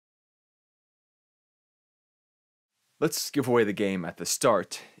Let's give away the game at the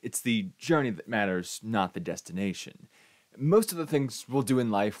start. It's the journey that matters, not the destination. Most of the things we'll do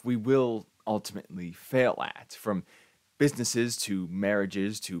in life, we will ultimately fail at. From businesses to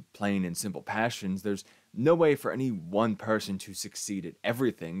marriages to plain and simple passions, there's no way for any one person to succeed at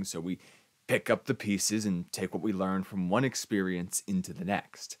everything, so we pick up the pieces and take what we learn from one experience into the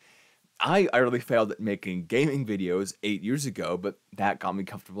next. I utterly failed at making gaming videos 8 years ago, but that got me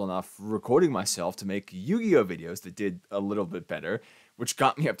comfortable enough recording myself to make Yu-Gi-Oh videos that did a little bit better, which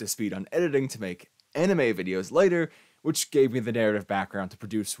got me up to speed on editing to make anime videos later, which gave me the narrative background to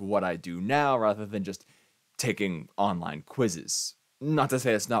produce what I do now rather than just taking online quizzes. Not to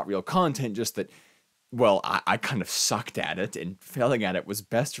say it's not real content, just that, well, I kind of sucked at it, and failing at it was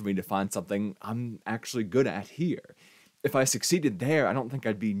best for me to find something I'm actually good at here. If I succeeded there, I don't think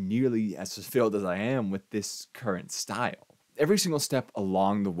I'd be nearly as fulfilled as I am with this current style. Every single step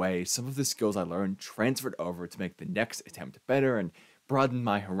along the way, some of the skills I learned transferred over to make the next attempt better and broaden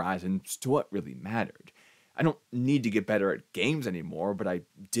my horizons to what really mattered. I don't need to get better at games anymore, but I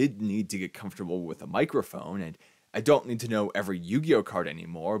did need to get comfortable with a microphone, and I don't need to know every Yu-Gi-Oh card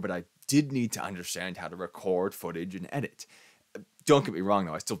anymore, but I did need to understand how to record footage and edit. Don't get me wrong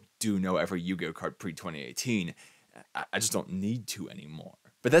though, I still do know every Yu-Gi-Oh card pre-2018. I just don't need to anymore.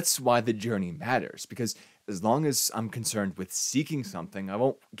 But that's why the journey matters, because as long as I'm concerned with seeking something, I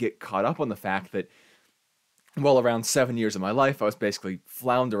won't get caught up on the fact that, well, around 7 years of my life, I was basically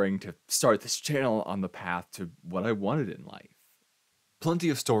floundering to start this channel on the path to what I wanted in life. Plenty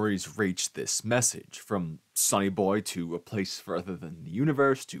of stories reach this message, from Sonny Boy to A Place Further Than the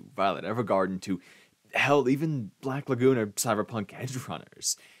Universe to Violet Evergarden to, hell, even Black Lagoon or Cyberpunk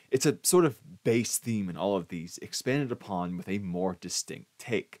Edgerunners. It's a sort of base theme in all of these, expanded upon with a more distinct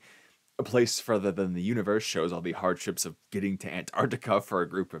take. A Place Further Than the Universe shows all the hardships of getting to Antarctica for a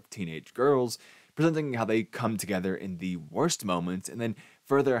group of teenage girls, presenting how they come together in the worst moments, and then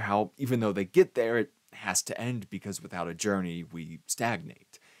further how, even though they get there, it has to end because without a journey, we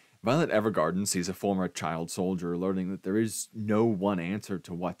stagnate. Violet Evergarden sees a former child soldier learning that there is no one answer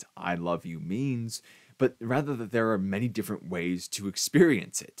to what I love you means, but rather that there are many different ways to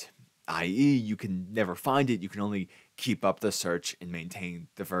experience it. I.e., you can never find it, you can only keep up the search and maintain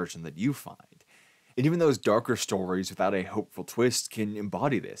the version that you find. And even those darker stories without a hopeful twist can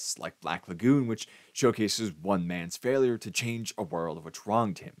embody this, like Black Lagoon, which showcases one man's failure to change a world which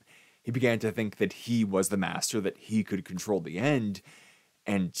wronged him. He began to think that he was the master, that he could control the end,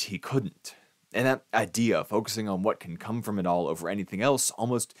 and he couldn't. And that idea, focusing on what can come from it all over anything else,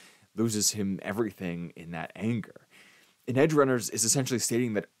 almost loses him everything in that anger. And Edgerunners is essentially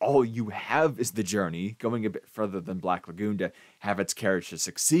stating that all you have is the journey, going a bit further than Black Lagoon to have its character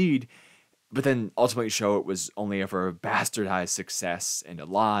succeed, but then ultimately show it was only ever a bastardized success and a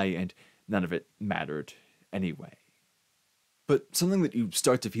lie, and none of it mattered anyway. But something that you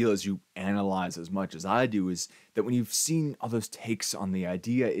start to feel as you analyze as much as I do is that when you've seen all those takes on the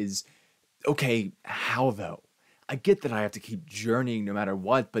idea is, okay, how though? I get that I have to keep journeying no matter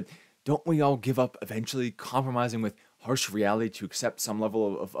what, but don't we all give up eventually, compromising with harsh reality to accept some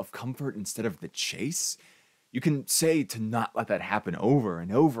level of comfort instead of the chase? You can say to not let that happen over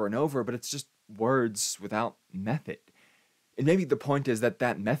and over and over, but it's just words without method. And maybe the point is that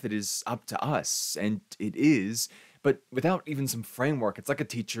that method is up to us, and it is, but without even some framework, it's like a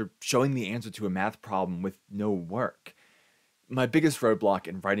teacher showing the answer to a math problem with no work. My biggest roadblock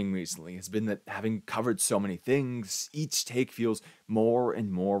in writing recently has been that having covered so many things, each take feels more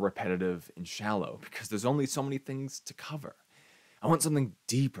and more repetitive and shallow because there's only so many things to cover. I want something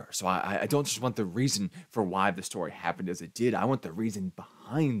deeper, so I don't just want the reason for why the story happened as it did, I want the reason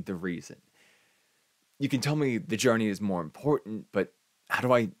behind the reason. You can tell me the journey is more important, but how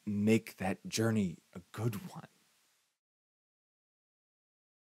do I make that journey a good one?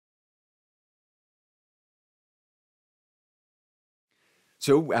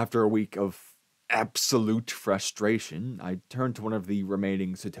 So, after a week of absolute frustration, I turned to one of the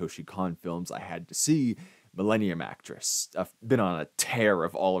remaining Satoshi Kon films I had to see, Millennium Actress. I've been on a tear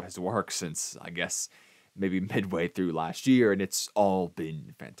of all of his work since, I guess, maybe midway through last year, and it's all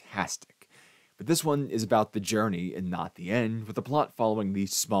been fantastic. But this one is about the journey and not the end, with the plot following the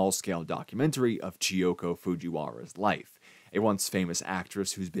small-scale documentary of Chiyoko Fujiwara's life, a once famous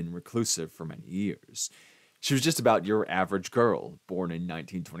actress who's been reclusive for many years. She was just about your average girl, born in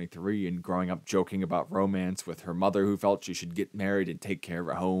 1923 and growing up joking about romance with her mother who felt she should get married and take care of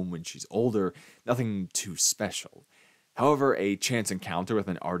her home when she's older, nothing too special. However, a chance encounter with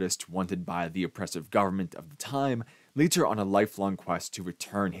an artist wanted by the oppressive government of the time leads her on a lifelong quest to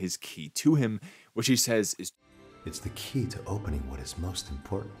return his key to him, which he says is It's the key to opening what is most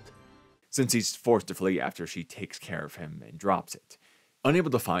important. since he's forced to flee after she takes care of him and drops it.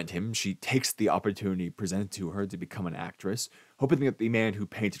 Unable to find him, she takes the opportunity presented to her to become an actress, hoping that the man who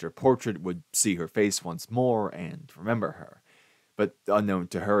painted her portrait would see her face once more and remember her. But unknown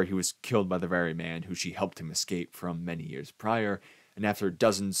to her, he was killed by the very man who she helped him escape from many years prior, and after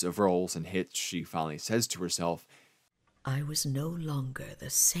dozens of roles and hits, she finally says to herself, I was no longer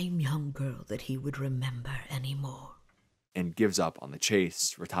the same young girl that he would remember anymore. and gives up on the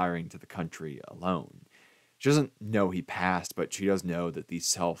chase, retiring to the country alone. She doesn't know he passed, but she does know that the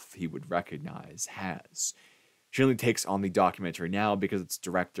self he would recognize has. She only takes on the documentary now because its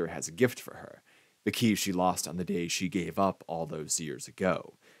director has a gift for her, the key she lost on the day she gave up all those years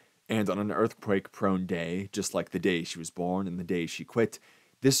ago. And on an earthquake-prone day, just like the day she was born and the day she quit,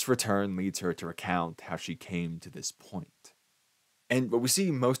 this return leads her to recount how she came to this point. And what we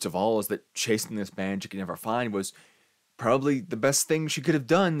see most of all is that chasing this man she could never find was probably the best thing she could have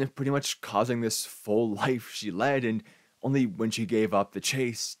done, pretty much causing this full life she led, and only when she gave up the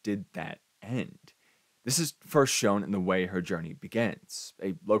chase did that end. This is first shown in the way her journey begins.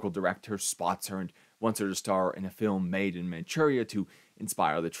 A local director spots her and wants her to star in a film made in Manchuria to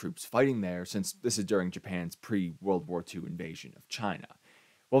inspire the troops fighting there, since this is during Japan's pre-World War II invasion of China.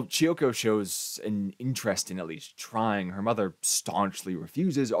 While Chiyoko shows an interest in at least trying, her mother staunchly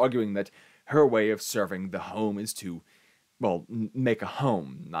refuses, arguing that her way of serving the home is to, well, make a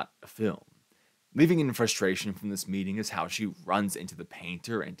home, not a film. Leaving in frustration from this meeting is how she runs into the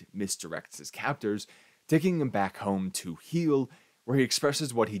painter and misdirects his captors, taking him back home to heal, where he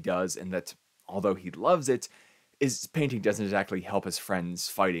expresses what he does and that, although he loves it, his painting doesn't exactly help his friends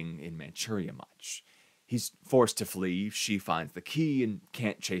fighting in Manchuria much. He's forced to flee, she finds the key and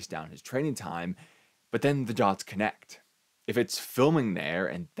can't chase down his training time, but then the dots connect. If it's filming there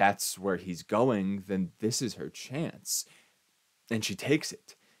and that's where he's going, then this is her chance. And she takes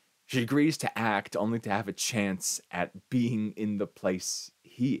it. She agrees to act only to have a chance at being in the place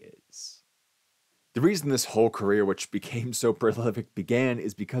he is. The reason this whole career, which became so prolific, began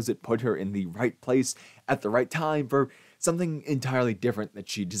is because it put her in the right place at the right time for something entirely different that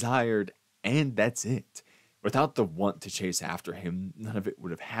she desired, and that's it. Without the want to chase after him, none of it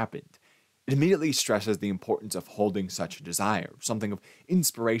would have happened. It immediately stresses the importance of holding such a desire, something of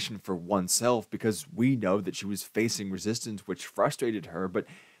inspiration for oneself, because we know that she was facing resistance which frustrated her, but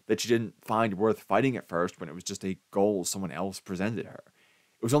that she didn't find worth fighting at first when it was just a goal someone else presented her.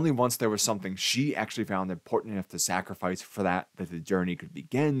 It was only once there was something she actually found important enough to sacrifice for that the journey could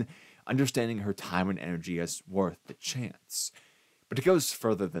begin, understanding her time and energy as worth the chance. But it goes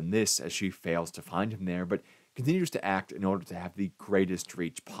further than this, as she fails to find him there, but continues to act in order to have the greatest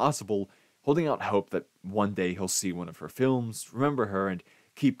reach possible, holding out hope that one day he'll see one of her films, remember her, and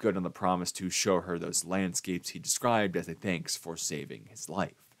keep good on the promise to show her those landscapes he described as a thanks for saving his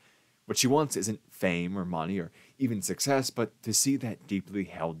life. What she wants isn't fame or money or even success, but to see that deeply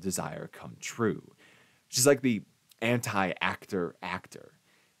held desire come true. She's like the anti-actor actor.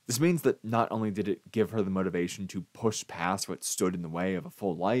 This means that not only did it give her the motivation to push past what stood in the way of a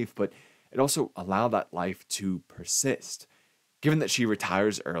full life, but it also allowed that life to persist. Given that she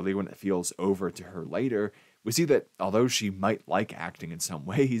retires early when it feels over to her later, we see that although she might like acting in some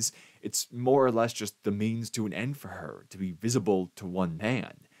ways, it's more or less just the means to an end for her, to be visible to one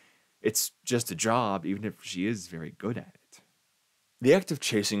man. It's just a job, even if she is very good at it. The act of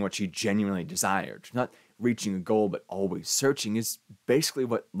chasing what she genuinely desired, not reaching a goal but always searching, is basically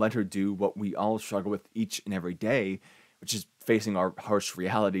what let her do what we all struggle with each and every day, which is facing our harsh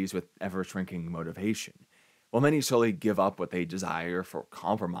realities with ever-shrinking motivation. While many slowly give up what they desire for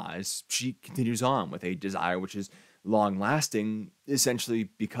compromise, she continues on with a desire which is long-lasting, essentially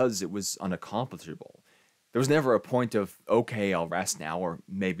because it was unaccomplishable. There was never a point of, okay, I'll rest now, or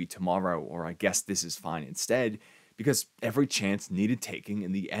maybe tomorrow, or I guess this is fine instead, because every chance needed taking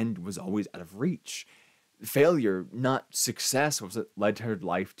in the end was always out of reach. Failure, not success, was what led her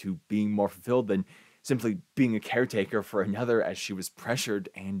life to being more fulfilled than simply being a caretaker for another as she was pressured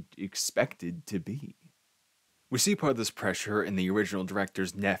and expected to be. We see part of this pressure in the original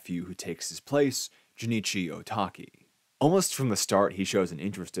director's nephew who takes his place, Junichi Otaki. Almost from the start, he shows an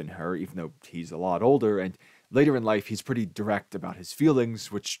interest in her, even though he's a lot older, and later in life he's pretty direct about his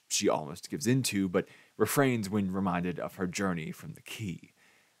feelings, which she almost gives into, but refrains when reminded of her journey from the key.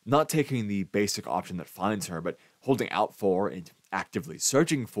 Not taking the basic option that finds her, but holding out for and actively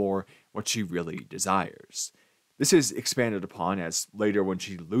searching for what she really desires. This is expanded upon as later when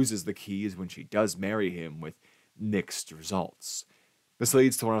she loses the keys when she does marry him with mixed results. This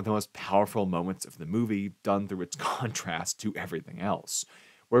leads to one of the most powerful moments of the movie, done through its contrast to everything else,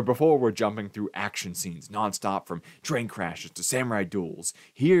 Where before we're jumping through action scenes nonstop from train crashes to samurai duels,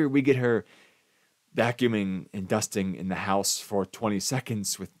 here we get her vacuuming and dusting in the house for 20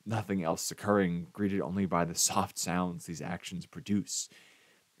 seconds with nothing else occurring, greeted only by the soft sounds these actions produce.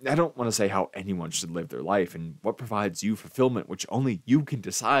 I don't want to say how anyone should live their life and what provides you fulfillment, which only you can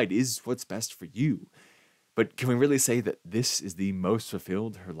decide is what's best for you. But can we really say that this is the most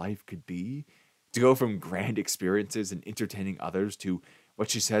fulfilled her life could be? To go from grand experiences and entertaining others to what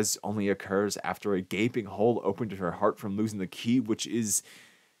she says only occurs after a gaping hole opened to her heart from losing the key, which is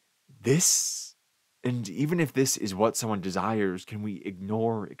this? And even if this is what someone desires, can we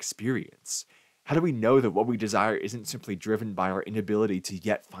ignore experience? How do we know that what we desire isn't simply driven by our inability to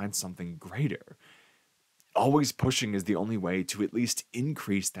yet find something greater? Always pushing is the only way to at least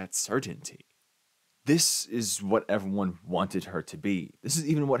increase that certainty. This is what everyone wanted her to be. This is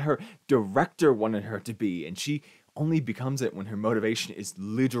even what her director wanted her to be, and she only becomes it when her motivation is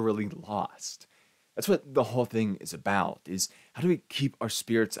literally lost. That's what the whole thing is about, is how do we keep our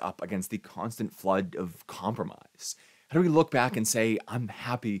spirits up against the constant flood of compromise? How do we look back and say, I'm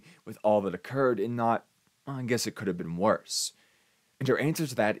happy with all that occurred and not, well, I guess it could have been worse? And her answer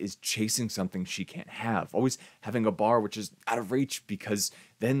to that is chasing something she can't have, always having a bar which is out of reach, because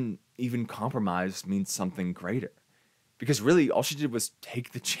then even compromise means something greater. Because really, all she did was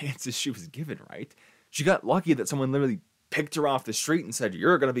take the chances she was given, right? She got lucky that someone literally picked her off the street and said,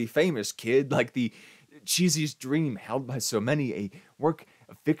 you're going to be famous, kid, like the cheesiest dream held by so many, a work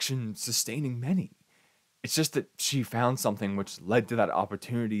of fiction sustaining many. It's just that she found something which led to that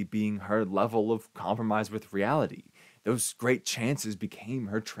opportunity being her level of compromise with reality. Those great chances became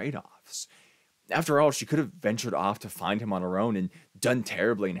her trade-offs. After all, she could have ventured off to find him on her own and done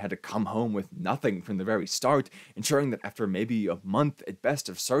terribly and had to come home with nothing from the very start, ensuring that after maybe a month at best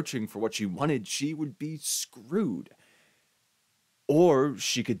of searching for what she wanted, she would be screwed. Or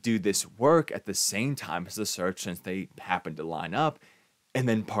she could do this work at the same time as the search, since they happened to line up, and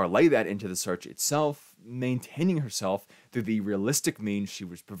then parlay that into the search itself, maintaining herself through the realistic means she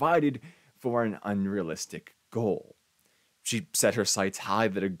was provided for an unrealistic goal. She set her sights high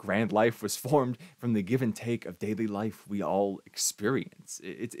that a grand life was formed from the give and take of daily life we all experience.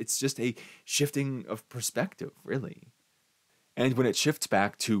 It's just a shifting of perspective, really. And when it shifts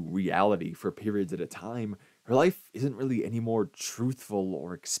back to reality for periods at a time, her life isn't really any more truthful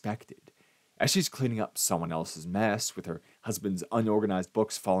or expected. As she's cleaning up someone else's mess, with her husband's unorganized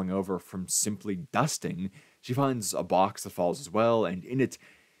books falling over from simply dusting, she finds a box that falls as well, and in it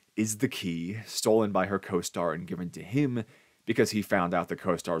is the key, stolen by her co-star and given to him because he found out the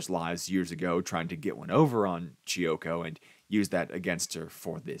co-star's lies years ago, trying to get one over on Chiyoko and use that against her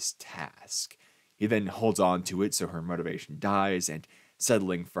for this task. He then holds on to it so her motivation dies, and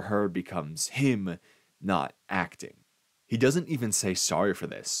settling for her becomes him, not acting. He doesn't even say sorry for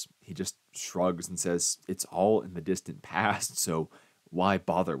this. He just shrugs and says it's all in the distant past, so why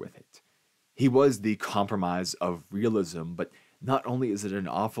bother with it? He was the compromise of realism, but not only is it an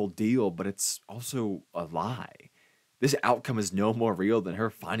awful deal, but it's also a lie. This outcome is no more real than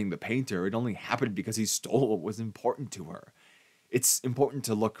her finding the painter. It only happened because he stole what was important to her. It's important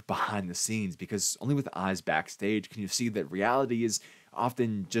to look behind the scenes, because only with eyes backstage can you see that reality is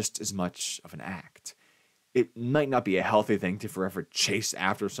often just as much of an act. It might not be a healthy thing to forever chase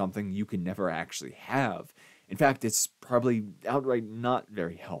after something you can never actually have. In fact, it's probably outright not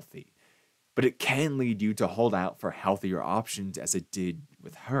very healthy. But it can lead you to hold out for healthier options, as it did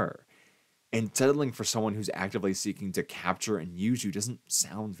with her. And settling for someone who's actively seeking to capture and use you doesn't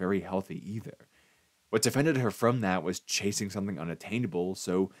sound very healthy either. What defended her from that was chasing something unattainable,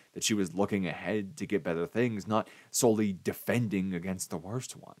 so that she was looking ahead to get better things, not solely defending against the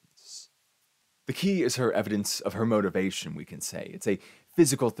worst ones. The key is her evidence of her motivation, we can say. It's a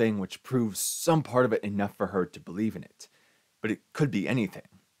physical thing which proves some part of it enough for her to believe in it. But it could be anything.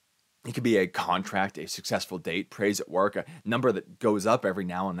 It could be a contract, a successful date, praise at work, a number that goes up every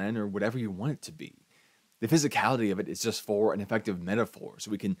now and then, or whatever you want it to be. The physicality of it is just for an effective metaphor, so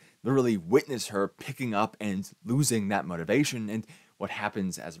we can literally witness her picking up and losing that motivation and what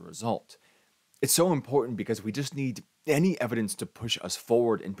happens as a result. It's so important because we just need any evidence to push us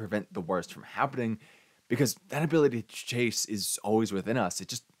forward and prevent the worst from happening, because that ability to chase is always within us. It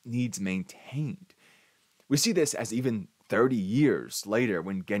just needs maintained. We see this as even 30 years later,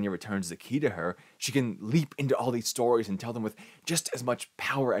 when Genya returns the key to her, she can leap into all these stories and tell them with just as much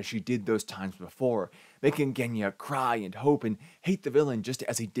power as she did those times before, making Genya cry and hope and hate the villain just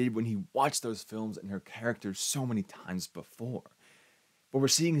as he did when he watched those films and her characters so many times before. What we're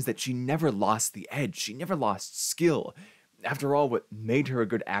seeing is that she never lost the edge. She never lost skill. After all, what made her a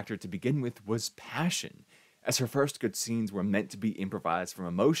good actor to begin with was passion. as her first good scenes were meant to be improvised from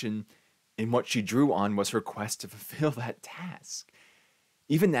emotion, and what she drew on was her quest to fulfill that task.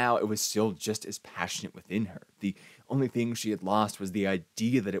 Even now, it was still just as passionate within her. The only thing she had lost was the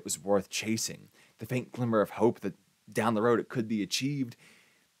idea that it was worth chasing, the faint glimmer of hope that down the road it could be achieved,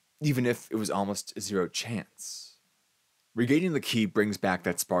 even if it was almost a zero chance. Regaining the key brings back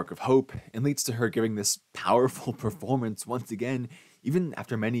that spark of hope and leads to her giving this powerful performance once again, even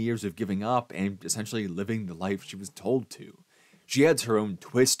after many years of giving up and essentially living the life she was told to. She adds her own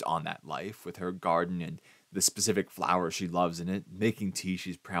twist on that life with her garden and the specific flowers she loves in it, making tea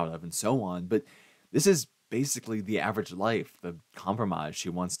she's proud of, and so on, but this is basically the average life, the compromise she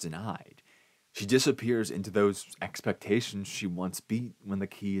once denied. She disappears into those expectations she once beat when the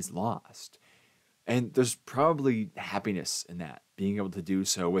key is lost. And there's probably happiness in that, being able to do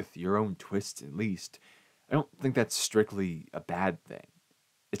so with your own twist at least. I don't think that's strictly a bad thing.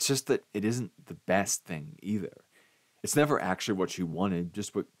 It's just that it isn't the best thing either. It's never actually what she wanted,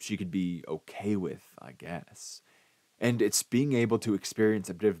 just what she could be okay with, I guess. And it's being able to experience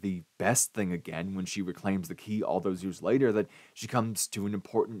a bit of the best thing again when she reclaims the key all those years later that she comes to an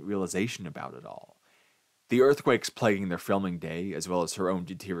important realization about it all. The earthquakes plaguing their filming day, as well as her own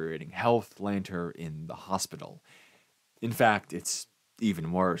deteriorating health, land her in the hospital. In fact, it's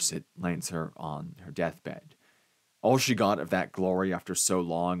even worse. It lands her on her deathbed. All she got of that glory after so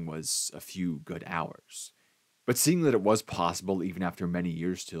long was a few good hours. But seeing that it was possible even after many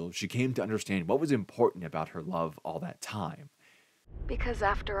years still, she came to understand what was important about her love all that time. Because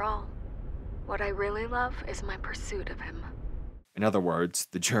after all, what I really love is my pursuit of him. In other words,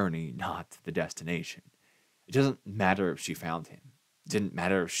 the journey, not the destination. It doesn't matter if she found him. It didn't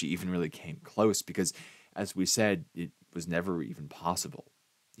matter if she even really came close because, as we said, it was never even possible.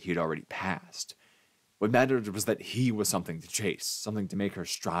 He had already passed. What mattered was that he was something to chase, something to make her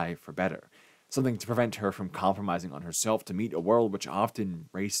strive for better, something to prevent her from compromising on herself to meet a world which often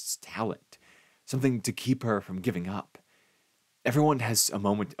wastes talent, something to keep her from giving up. Everyone has a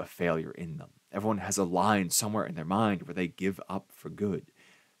moment of failure in them. Everyone has a line somewhere in their mind where they give up for good.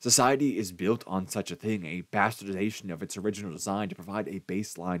 Society is built on such a thing, a bastardization of its original design to provide a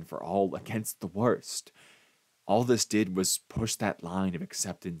baseline for all against the worst. All this did was push that line of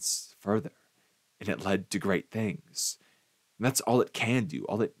acceptance further, and it led to great things. And that's all it can do.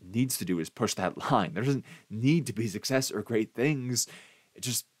 All it needs to do is push that line. There doesn't need to be success or great things. It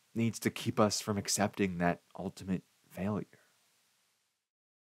just needs to keep us from accepting that ultimate failure.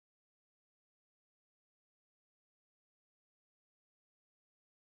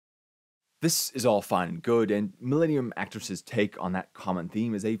 This is all fine and good, and Millennium Actress's take on that common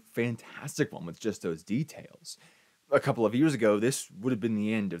theme is a fantastic one with just those details. A couple of years ago, this would have been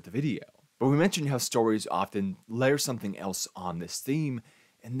the end of the video, but we mentioned how stories often layer something else on this theme,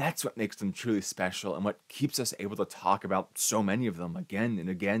 and that's what makes them truly special and what keeps us able to talk about so many of them again and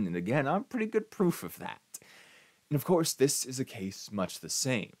again and again. I'm pretty good proof of that. And of course, this is a case much the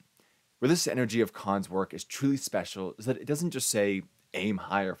same. Where this energy of Kon's work is truly special is that it doesn't just say, aim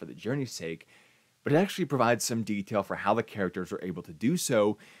higher for the journey's sake, but it actually provides some detail for how the characters are able to do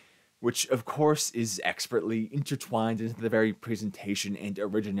so, which of course is expertly intertwined into the very presentation and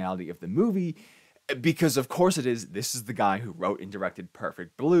originality of the movie, because of course it is. This is the guy who wrote and directed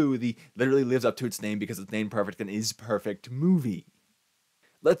Perfect Blue, the literally lives up to its name because it's named Perfect and is perfect movie.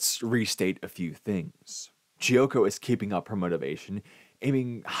 Let's restate a few things. Chiyoko is keeping up her motivation,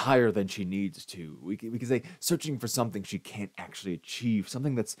 aiming higher than she needs to. We could say searching for something she can't actually achieve,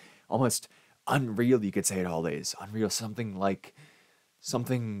 something that's almost unreal, you could say it all is. Unreal, something like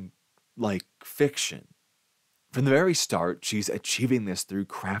fiction. From the very start, she's achieving this through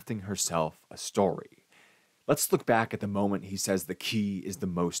crafting herself a story. Let's look back at the moment he says the key is the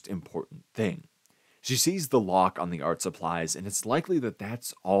most important thing. She sees the lock on the art supplies, and it's likely that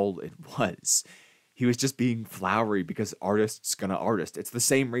that's all it was. He was just being flowery because artists gonna artist. It's the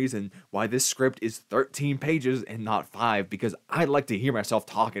same reason why this script is 13 pages and not 5, because I like to hear myself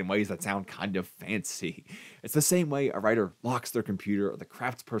talk in ways that sound kind of fancy. It's the same way a writer locks their computer or the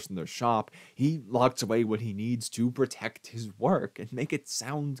craftsperson their shop. He locks away what he needs to protect his work and make it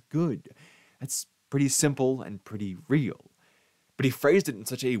sound good. That's pretty simple and pretty real. But he phrased it in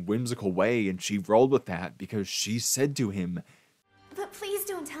such a whimsical way, and she rolled with that because she said to him, "But please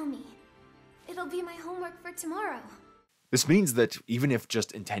don't tell me. It'll be my homework for tomorrow." This means that even if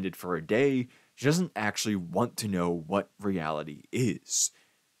just intended for a day, she doesn't actually want to know what reality is.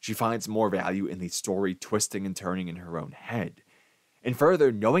 She finds more value in the story twisting and turning in her own head. And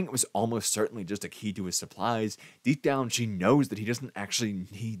further, knowing it was almost certainly just a key to his supplies, deep down she knows that he doesn't actually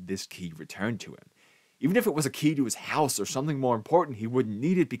need this key returned to him. Even if it was a key to his house or something more important, he wouldn't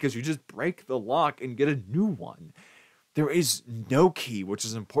need it because you just break the lock and get a new one. There is no key which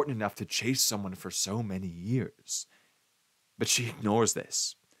is important enough to chase someone for so many years. But she ignores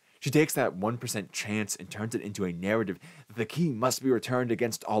this. She takes that 1% chance and turns it into a narrative that the key must be returned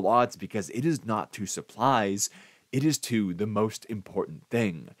against all odds because it is not to supplies, it is to the most important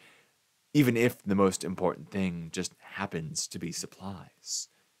thing. Even if the most important thing just happens to be supplies.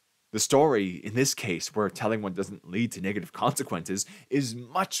 The story, in this case, where telling one doesn't lead to negative consequences, is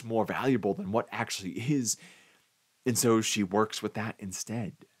much more valuable than what actually is, and so she works with that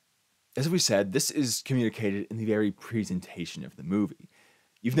instead. As we said, this is communicated in the very presentation of the movie.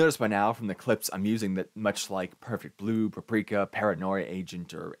 You've noticed by now from the clips I'm using that much like Perfect Blue, Paprika, Paranoia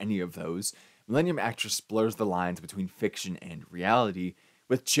Agent, or any of those, Millennium Actress blurs the lines between fiction and reality,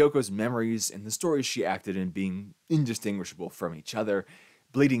 with Chiyoko's memories and the stories she acted in being indistinguishable from each other,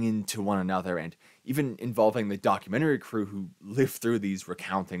 bleeding into one another, and even involving the documentary crew who lived through these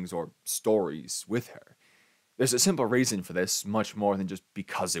recountings or stories with her. There's a simple reason for this, much more than just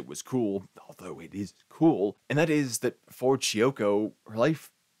because it was cool, although it is cool, and that is that for Chiyoko, her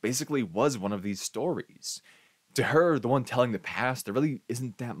life basically was one of these stories. To her, the one telling the past, there really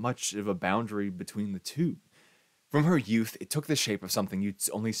isn't that much of a boundary between the two. From her youth, it took the shape of something you'd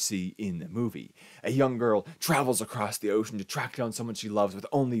only see in the movie. A young girl travels across the ocean to track down someone she loves with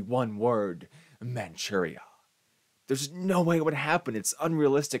only one word: Manchuria. There's no way it would happen. It's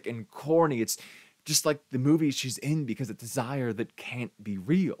unrealistic and corny. It's just like the movie she's in because of desire that can't be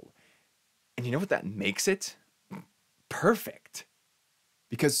real. And you know what that makes it? Perfect.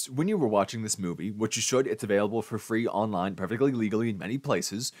 Because when you were watching this movie, which you should, it's available for free online, perfectly legally in many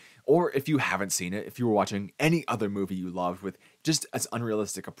places, or if you haven't seen it, if you were watching any other movie you loved with just as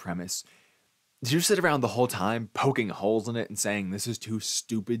unrealistic a premise, did you sit around the whole time poking holes in it and saying this is too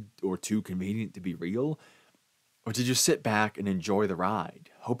stupid or too convenient to be real? Or did you sit back and enjoy the ride,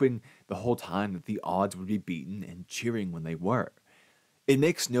 hoping the whole time that the odds would be beaten and cheering when they were? It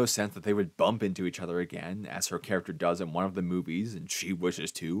makes no sense that they would bump into each other again, as her character does in one of the movies, and she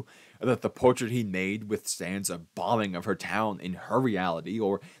wishes to, or that the portrait he made withstands a bombing of her town in her reality,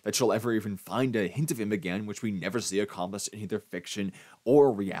 or that she'll ever even find a hint of him again, which we never see accomplished in either fiction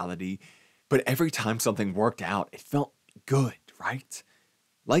or reality. But every time something worked out, it felt good, right?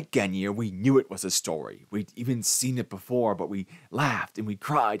 Like Genya, we knew it was a story. We'd even seen it before, but we laughed and we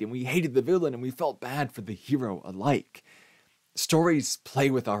cried and we hated the villain and we felt bad for the hero alike. Stories play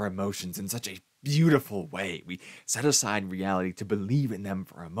with our emotions in such a beautiful way. We set aside reality to believe in them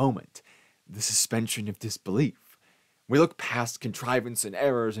for a moment. The suspension of disbelief. We look past contrivance and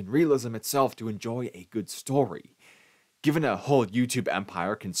errors and realism itself to enjoy a good story. Given a whole YouTube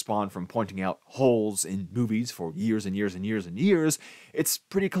empire can spawn from pointing out holes in movies for years and years and years and years, it's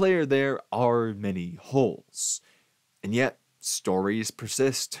pretty clear there are many holes. And yet, stories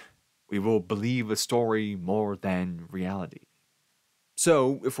persist. We will believe a story more than reality.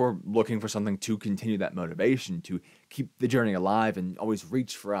 So, if we're looking for something to continue that motivation, to keep the journey alive and always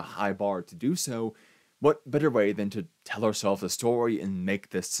reach for a high bar to do so, what better way than to tell ourselves a story and make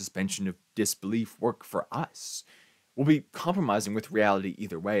this suspension of disbelief work for us? We'll be compromising with reality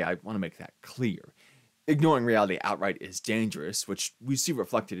either way, I want to make that clear. Ignoring reality outright is dangerous, which we see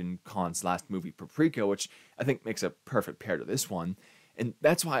reflected in Kon's last movie, Paprika, which I think makes a perfect pair to this one. And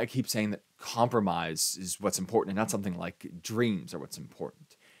that's why I keep saying that compromise is what's important and not something like dreams are what's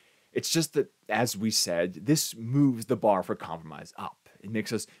important. It's just that, as we said, this moves the bar for compromise up. It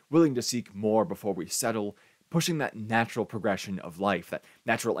makes us willing to seek more before we settle, pushing that natural progression of life, that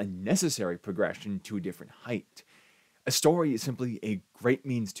natural and necessary progression to a different height. A story is simply a great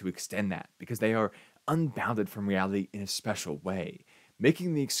means to extend that because they are unbounded from reality in a special way,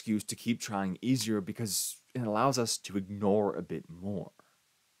 making the excuse to keep trying easier because it allows us to ignore a bit more.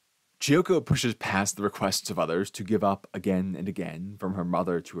 Chiyoko pushes past the requests of others to give up again and again, from her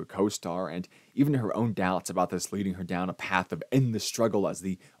mother to her co-star, and even her own doubts about this leading her down a path of endless struggle as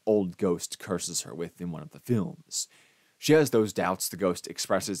the old ghost curses her with in one of the films. She has those doubts the ghost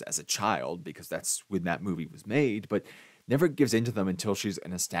expresses as a child, because that's when that movie was made, but never gives in to them until she's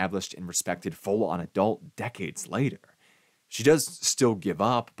an established and respected full-on adult decades later. She does still give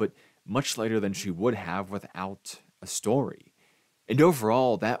up, but much later than she would have without a story. And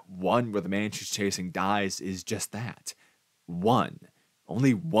overall, that one where the man she's chasing dies is just that. One.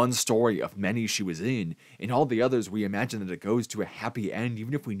 Only one story of many she was in. In all the others, we imagine that it goes to a happy end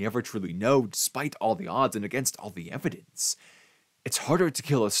even if we never truly know, despite all the odds and against all the evidence. It's harder to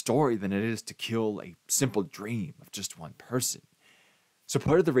kill a story than it is to kill a simple dream of just one person. So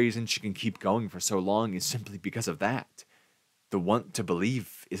part of the reason she can keep going for so long is simply because of that. The want to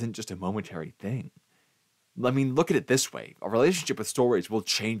believe isn't just a momentary thing. I mean, look at it this way. Our relationship with stories will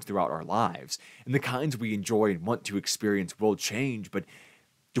change throughout our lives, and the kinds we enjoy and want to experience will change, but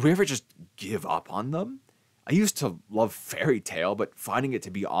do we ever just give up on them? I used to love fairy tale, but finding it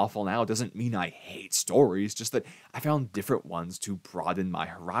to be awful now doesn't mean I hate stories, just that I found different ones to broaden my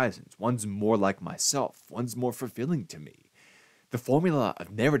horizons, ones more like myself, ones more fulfilling to me. The formula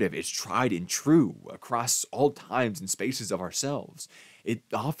of narrative is tried and true across all times and spaces of ourselves. It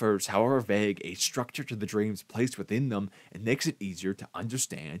offers, however vague, a structure to the dreams placed within them and makes it easier to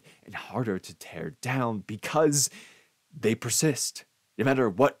understand and harder to tear down because they persist. No matter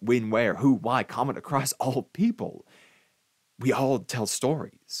what, when, where, who, why, common across all people. We all tell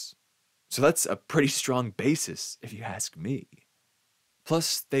stories. So that's a pretty strong basis, if you ask me.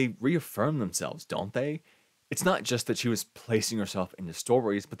 Plus, they reaffirm themselves, don't they? It's not just that she was placing herself into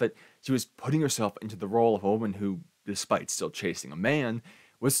stories, but that she was putting herself into the role of a woman who, despite still chasing a man,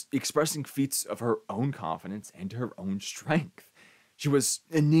 was expressing feats of her own confidence and her own strength. She was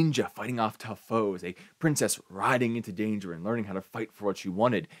a ninja fighting off tough foes, a princess riding into danger and learning how to fight for what she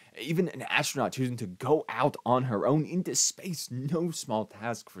wanted, even an astronaut choosing to go out on her own into space, no small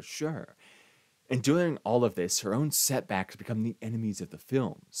task for sure. And during all of this, her own setbacks become the enemies of the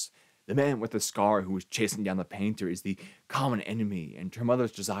films. The man with the scar who was chasing down the painter is the common enemy, and her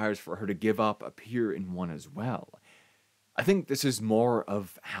mother's desires for her to give up appear in one as well. I think this is more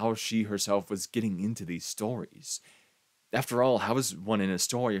of how she herself was getting into these stories. After all, how is one in a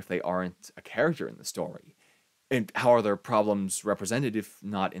story if they aren't a character in the story? And how are their problems represented if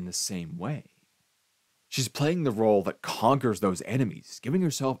not in the same way? She's playing the role that conquers those enemies, giving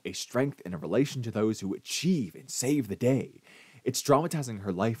herself a strength in a relation to those who achieve and save the day. It's dramatizing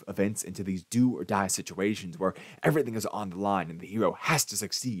her life events into these do-or-die situations where everything is on the line and the hero has to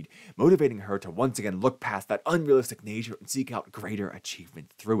succeed, motivating her to once again look past that unrealistic nature and seek out greater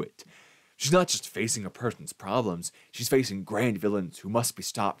achievement through it. She's not just facing a person's problems, she's facing grand villains who must be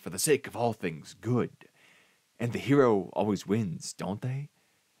stopped for the sake of all things good. And the hero always wins, don't they?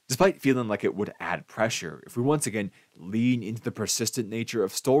 Despite feeling like it would add pressure, if we once again lean into the persistent nature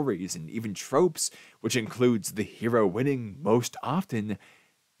of stories and even tropes, which includes the hero winning most often,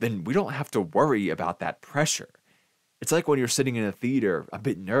 then we don't have to worry about that pressure. It's like when you're sitting in a theater, a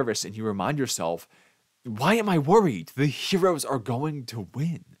bit nervous, and you remind yourself, why am I worried? The heroes are going to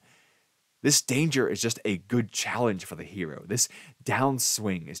win. This danger is just a good challenge for the hero. This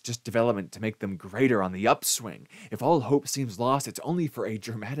downswing is just development to make them greater on the upswing. If all hope seems lost, it's only for a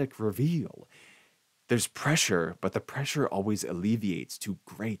dramatic reveal. There's pressure, but the pressure always alleviates to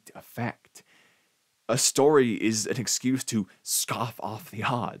great effect. A story is an excuse to scoff off the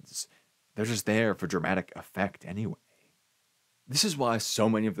odds. They're just there for dramatic effect anyway. This is why so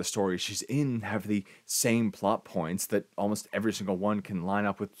many of the stories she's in have the same plot points that almost every single one can line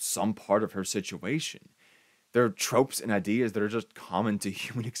up with some part of her situation. There are tropes and ideas that are just common to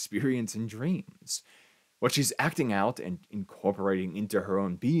human experience and dreams. What she's acting out and incorporating into her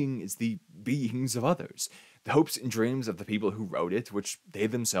own being is the beings of others, the hopes and dreams of the people who wrote it, which they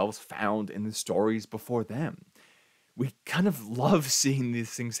themselves found in the stories before them. We kind of love seeing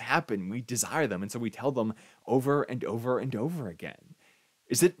these things happen. We desire them, and so we tell them over and over and over again.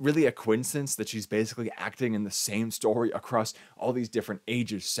 Is it really a coincidence that she's basically acting in the same story across all these different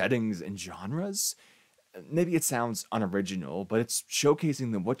ages, settings, and genres? Maybe it sounds unoriginal, but it's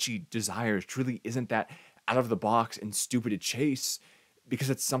showcasing that what she desires truly isn't that out of the box and stupid to chase, because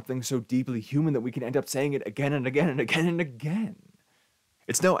it's something so deeply human that we can end up saying it again and again and again and again.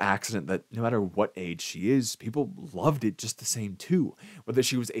 It's no accident that no matter what age she is, people loved it just the same too. Whether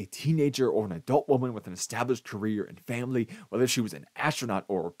she was a teenager or an adult woman with an established career and family, whether she was an astronaut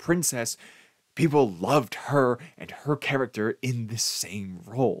or a princess, people loved her and her character in this same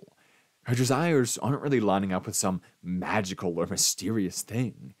role. Her desires aren't really lining up with some magical or mysterious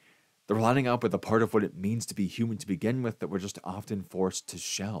thing. They're lining up with a part of what it means to be human to begin with that we're just often forced to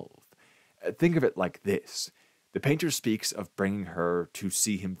shelve. Think of it like this. The painter speaks of bringing her to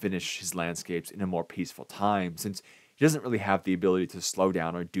see him finish his landscapes in a more peaceful time, since he doesn't really have the ability to slow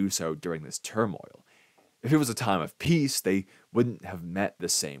down or do so during this turmoil. If it was a time of peace, they wouldn't have met the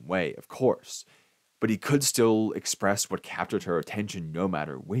same way, of course, but he could still express what captured her attention no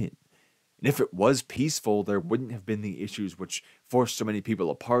matter when. And if it was peaceful, there wouldn't have been the issues which forced so many people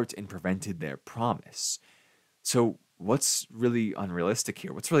apart and prevented their promise. So what's really unrealistic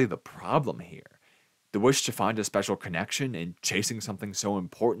here? What's really the problem here? The wish to find a special connection and chasing something so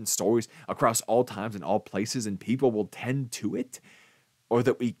important, stories across all times and all places, and people will tend to it? Or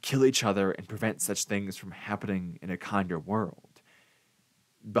that we kill each other and prevent such things from happening in a kinder world?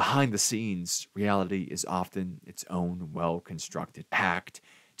 Behind the scenes, reality is often its own well-constructed act,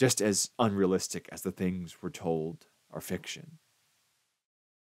 just as unrealistic as the things we're told are fiction.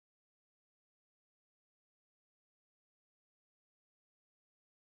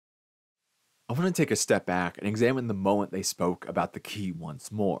 I want to take a step back and examine the moment they spoke about the key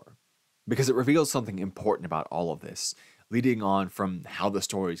once more, because it reveals something important about all of this, leading on from how the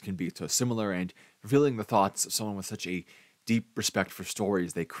stories can be so similar and revealing the thoughts of someone with such a deep respect for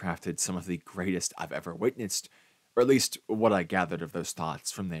stories they crafted some of the greatest I've ever witnessed, or at least what I gathered of those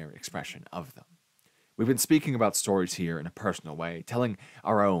thoughts from their expression of them. We've been speaking about stories here in a personal way, telling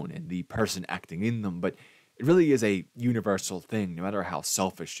our own and the person acting in them, but it really is a universal thing, no matter how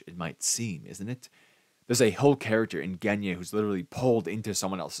selfish it might seem, isn't it? There's a whole character in Genya who's literally pulled into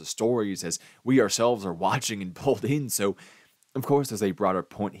someone else's stories as we ourselves are watching and pulled in, so of course there's a broader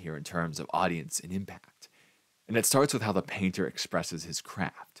point here in terms of audience and impact. And it starts with how the painter expresses his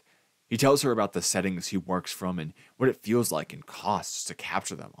craft. He tells her about the settings he works from and what it feels like and costs to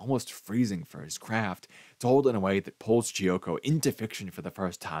capture them, almost freezing for his craft, told in a way that pulls Chiyoko into fiction for the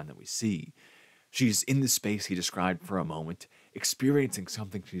first time that we see. She's in the space he described for a moment, experiencing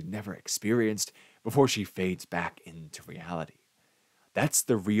something she's never experienced before she fades back into reality. That's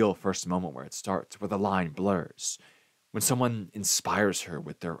the real first moment where it starts, where the line blurs, when someone inspires her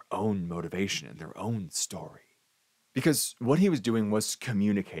with their own motivation and their own story. Because what he was doing was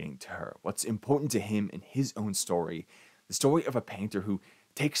communicating to her what's important to him in his own story, the story of a painter who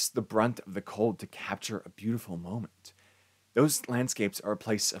takes the brunt of the cold to capture a beautiful moment. Those landscapes are a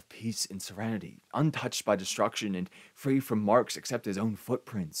place of peace and serenity, untouched by destruction and free from marks except his own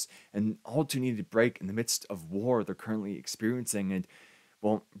footprints, and all too needed to break in the midst of war they're currently experiencing and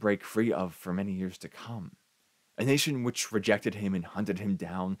won't break free of for many years to come. A nation which rejected him and hunted him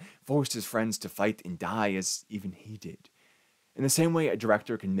down, forced his friends to fight and die as even he did. In the same way a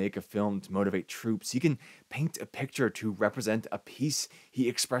director can make a film to motivate troops, he can paint a picture to represent a peace he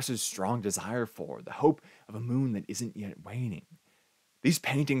expresses strong desire for, the hope of a moon that isn't yet waning. These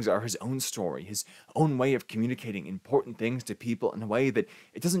paintings are his own story, his own way of communicating important things to people in a way that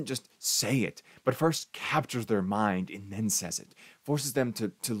it doesn't just say it, but first captures their mind and then says it, forces them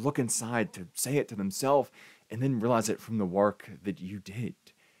to look inside, to say it to themselves, and then realize it from the work that you did.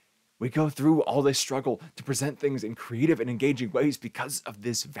 We go through all this struggle to present things in creative and engaging ways because of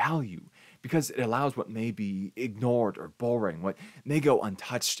this value, because it allows what may be ignored or boring, what may go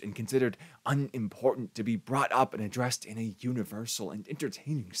untouched and considered unimportant to be brought up and addressed in a universal and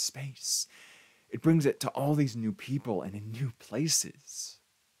entertaining space. It brings it to all these new people and in new places.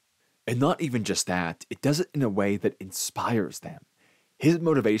 And not even just that, it does it in a way that inspires them. His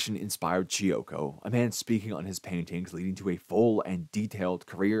motivation inspired Chiyoko, a man speaking on his paintings leading to a full and detailed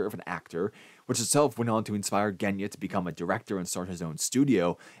career of an actor, which itself went on to inspire Genya to become a director and start his own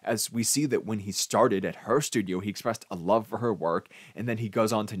studio, as we see that when he started at her studio he expressed a love for her work, and then he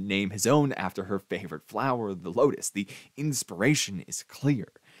goes on to name his own after her favorite flower, the lotus. The inspiration is clear.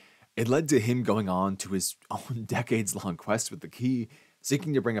 It led to him going on to his own decades-long quest with the key,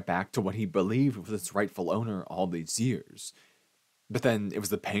 seeking to bring it back to what he believed was its rightful owner all these years. But then it was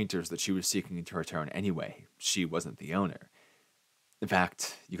the painters that she was seeking to return anyway. She wasn't the owner. In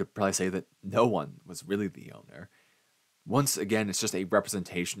fact, you could probably say that no one was really the owner. Once again, it's just a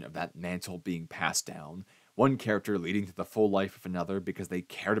representation of that mantle being passed down, one character leading to the full life of another because they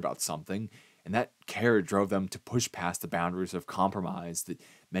cared about something, and that care drove them to push past the boundaries of compromise that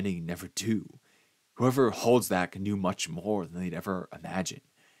many never do. Whoever holds that can do much more than they'd ever imagine.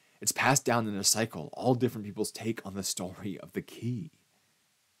 It's passed down in a cycle, all different people's take on the story of the key.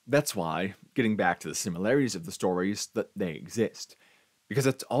 That's why, getting back to the similarities of the stories, that they exist. Because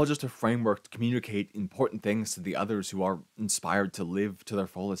it's all just a framework to communicate important things to the others who are inspired to live to their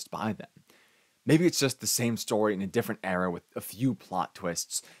fullest by them. Maybe it's just the same story in a different era with a few plot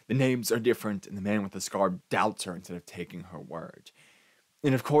twists. The names are different and the man with the scar doubts her instead of taking her word.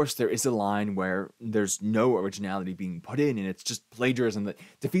 And of course, there is a line where there's no originality being put in, and it's just plagiarism that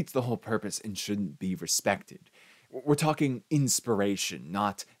defeats the whole purpose and shouldn't be respected. We're talking inspiration,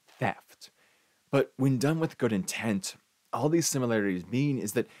 not theft. But when done with good intent, all these similarities mean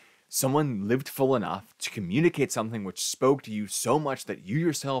is that someone lived full enough to communicate something which spoke to you so much that you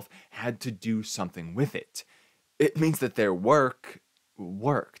yourself had to do something with it. It means that their work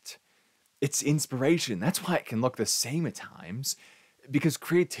worked. It's inspiration. That's why it can look the same at times. Because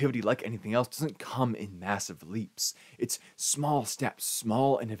creativity, like anything else, doesn't come in massive leaps. It's small steps,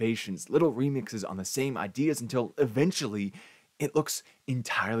 small innovations, little remixes on the same ideas until eventually it looks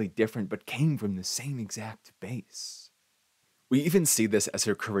entirely different but came from the same exact base. We even see this as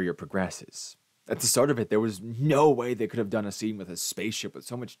her career progresses. At the start of it, there was no way they could have done a scene with a spaceship with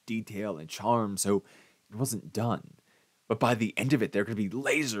so much detail and charm, so it wasn't done. But by the end of it, there are going to be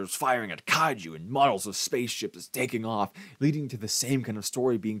lasers firing at kaiju and models of spaceships taking off, leading to the same kind of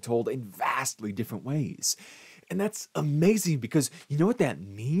story being told in vastly different ways. And that's amazing because you know what that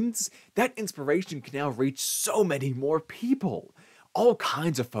means? That inspiration can now reach so many more people. All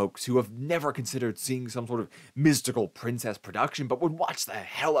kinds of folks who have never considered seeing some sort of mystical princess production but would watch the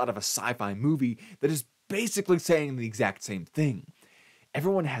hell out of a sci-fi movie that is basically saying the exact same thing.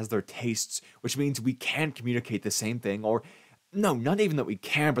 Everyone has their tastes, which means we can communicate the same thing, or no, not even that we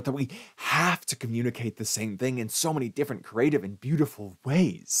can, but that we have to communicate the same thing in so many different creative and beautiful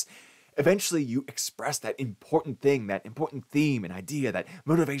ways. Eventually, you express that important thing, that important theme and idea, that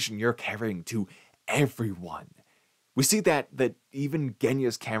motivation you're carrying to everyone. We see that even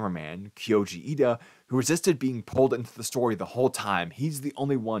Genya's cameraman, Kyoji Ida, who resisted being pulled into the story the whole time, he's the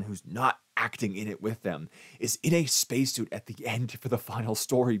only one who's not acting in it with them, is in a spacesuit at the end for the final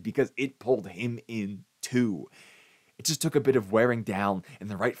story because it pulled him in too. It just took a bit of wearing down and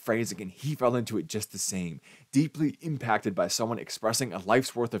the right phrasing, and he fell into it just the same, deeply impacted by someone expressing a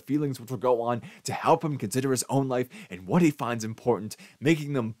life's worth of feelings which will go on to help him consider his own life and what he finds important,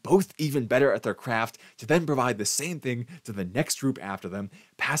 making them both even better at their craft to then provide the same thing to the next group after them,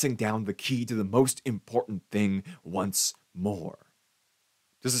 passing down the key to the most important thing once more.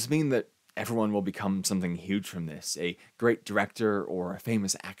 Does this mean that everyone will become something huge from this, a great director or a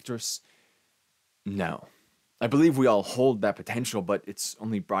famous actress? No. I believe we all hold that potential, but it's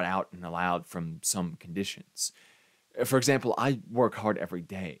only brought out and allowed from some conditions. For example, I work hard every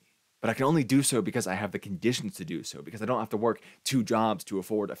day, but I can only do so because I have the conditions to do so, because I don't have to work 2 jobs to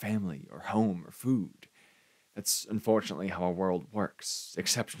afford a family or home or food. That's unfortunately how our world works.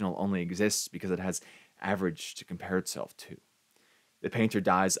 Exceptional only exists because it has average to compare itself to. The painter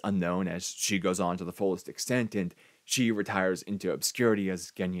dies unknown as she goes on to the fullest extent, and she retires into obscurity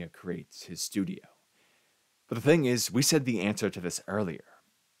as Genya creates his studio. But the thing is, we said the answer to this earlier.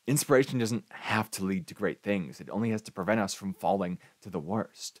 Inspiration doesn't have to lead to great things. It only has to prevent us from falling to the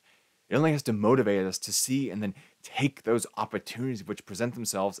worst. It only has to motivate us to see and then take those opportunities which present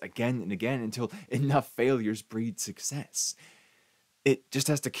themselves again and again until enough failures breed success. It just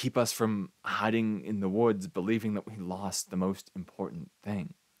has to keep us from hiding in the woods believing that we lost the most important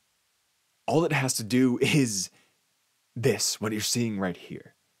thing. All it has to do is this, what you're seeing right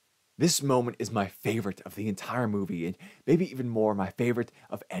here. This moment is my favorite of the entire movie, and maybe even more my favorite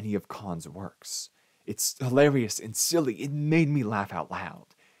of any of Kon's works. It's hilarious and silly, it made me laugh out loud.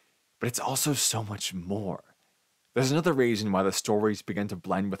 But it's also so much more. There's another reason why the stories begin to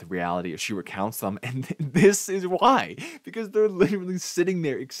blend with reality as she recounts them, and this is why. Because they're literally sitting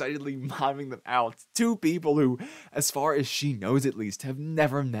there excitedly miming them out. 2 people who, as far as she knows at least, have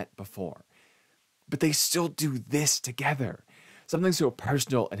never met before. But they still do this together. Something so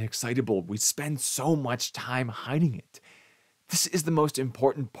personal and excitable, we spend so much time hiding it. This is the most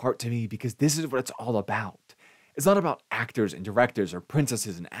important part to me because this is what it's all about. It's not about actors and directors or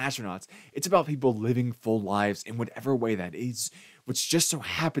princesses and astronauts. It's about people living full lives in whatever way that is, which just so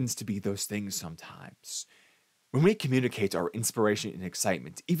happens to be those things sometimes. When we communicate our inspiration and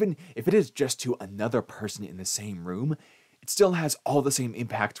excitement, even if it is just to another person in the same room, it still has all the same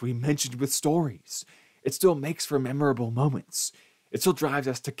impact we mentioned with stories. It still makes for memorable moments. It still drives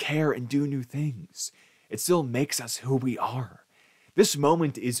us to care and do new things. It still makes us who we are. This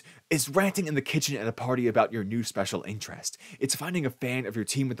moment is ranting in the kitchen at a party about your new special interest. It's finding a fan of your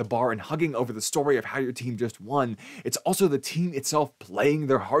team at the bar and hugging over the story of how your team just won. It's also the team itself playing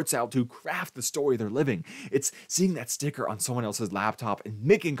their hearts out to craft the story they're living. It's seeing that sticker on someone else's laptop and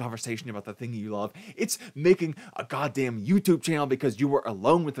making conversation about the thing you love. It's making a goddamn YouTube channel because you were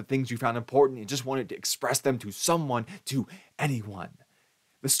alone with the things you found important and just wanted to express them to someone, to anyone.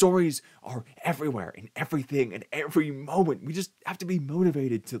 The stories are everywhere, in everything, and every moment. We just have to be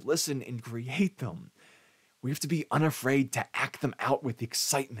motivated to listen and create them. We have to be unafraid to act them out with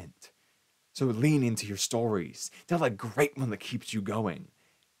excitement. So lean into your stories. Tell a great one that keeps you going.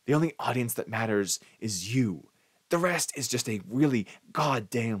 The only audience that matters is you. The rest is just a really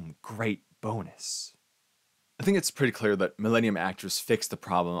goddamn great bonus. I think it's pretty clear that Millennium Actress fixed the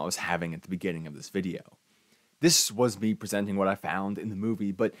problem I was having at the beginning of this video. This was me presenting what I found in the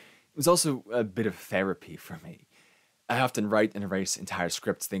movie, but it was also a bit of therapy for me. I often write and erase entire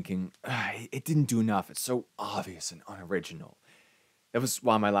scripts thinking, it didn't do enough, it's so obvious and unoriginal. That was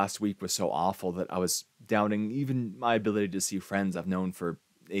why my last week was so awful that I was doubting even my ability to see friends I've known for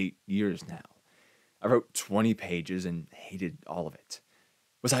 8 years now. I wrote 20 pages and hated all of it.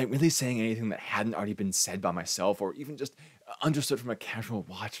 Was I really saying anything that hadn't already been said by myself or even just understood from a casual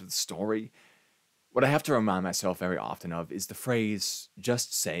watch of the story? What I have to remind myself very often of is the phrase,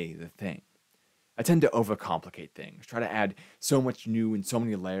 just say the thing. I tend to overcomplicate things, try to add so much new and so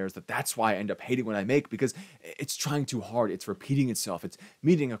many layers that's why I end up hating what I make, because it's trying too hard, it's repeating itself, it's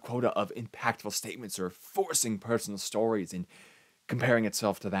meeting a quota of impactful statements or forcing personal stories and comparing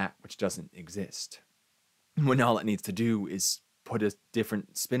itself to that which doesn't exist. When all it needs to do is put a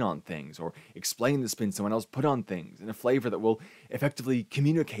different spin on things or explain the spin someone else put on things in a flavor that will effectively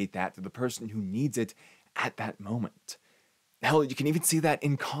communicate that to the person who needs it at that moment. Hell, you can even see that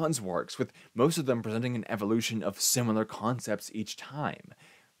in Kon's works, with most of them presenting an evolution of similar concepts each time.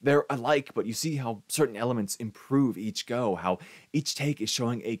 They're alike, but you see how certain elements improve each go, how each take is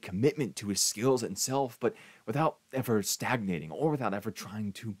showing a commitment to his skills and self, but without ever stagnating or without ever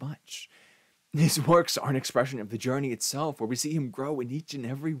trying too much. His works are an expression of the journey itself, where we see him grow in each and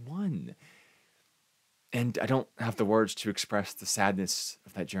every one. And I don't have the words to express the sadness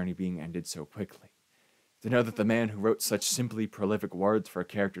of that journey being ended so quickly. To know that the man who wrote such simply prolific words for a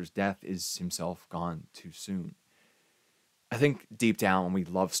character's death is himself gone too soon. I think deep down when we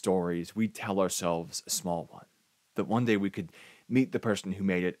love stories, we tell ourselves a small one, that one day we could meet the person who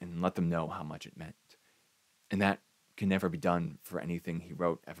made it and let them know how much it meant. And that can never be done for anything he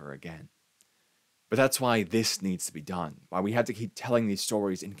wrote ever again. But that's why this needs to be done, why we have to keep telling these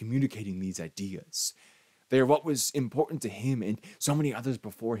stories and communicating these ideas. They are what was important to him and so many others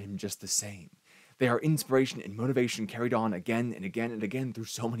before him just the same. They are inspiration and motivation carried on again and again and again through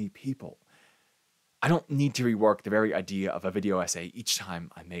so many people. I don't need to rework the very idea of a video essay each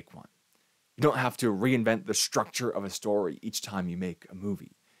time I make one. You don't have to reinvent the structure of a story each time you make a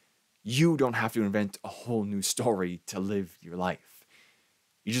movie. You don't have to invent a whole new story to live your life.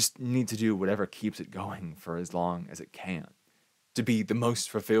 You just need to do whatever keeps it going for as long as it can, to be the most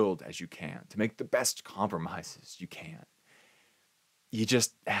fulfilled as you can, to make the best compromises you can. You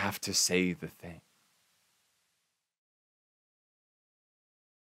just have to say the thing.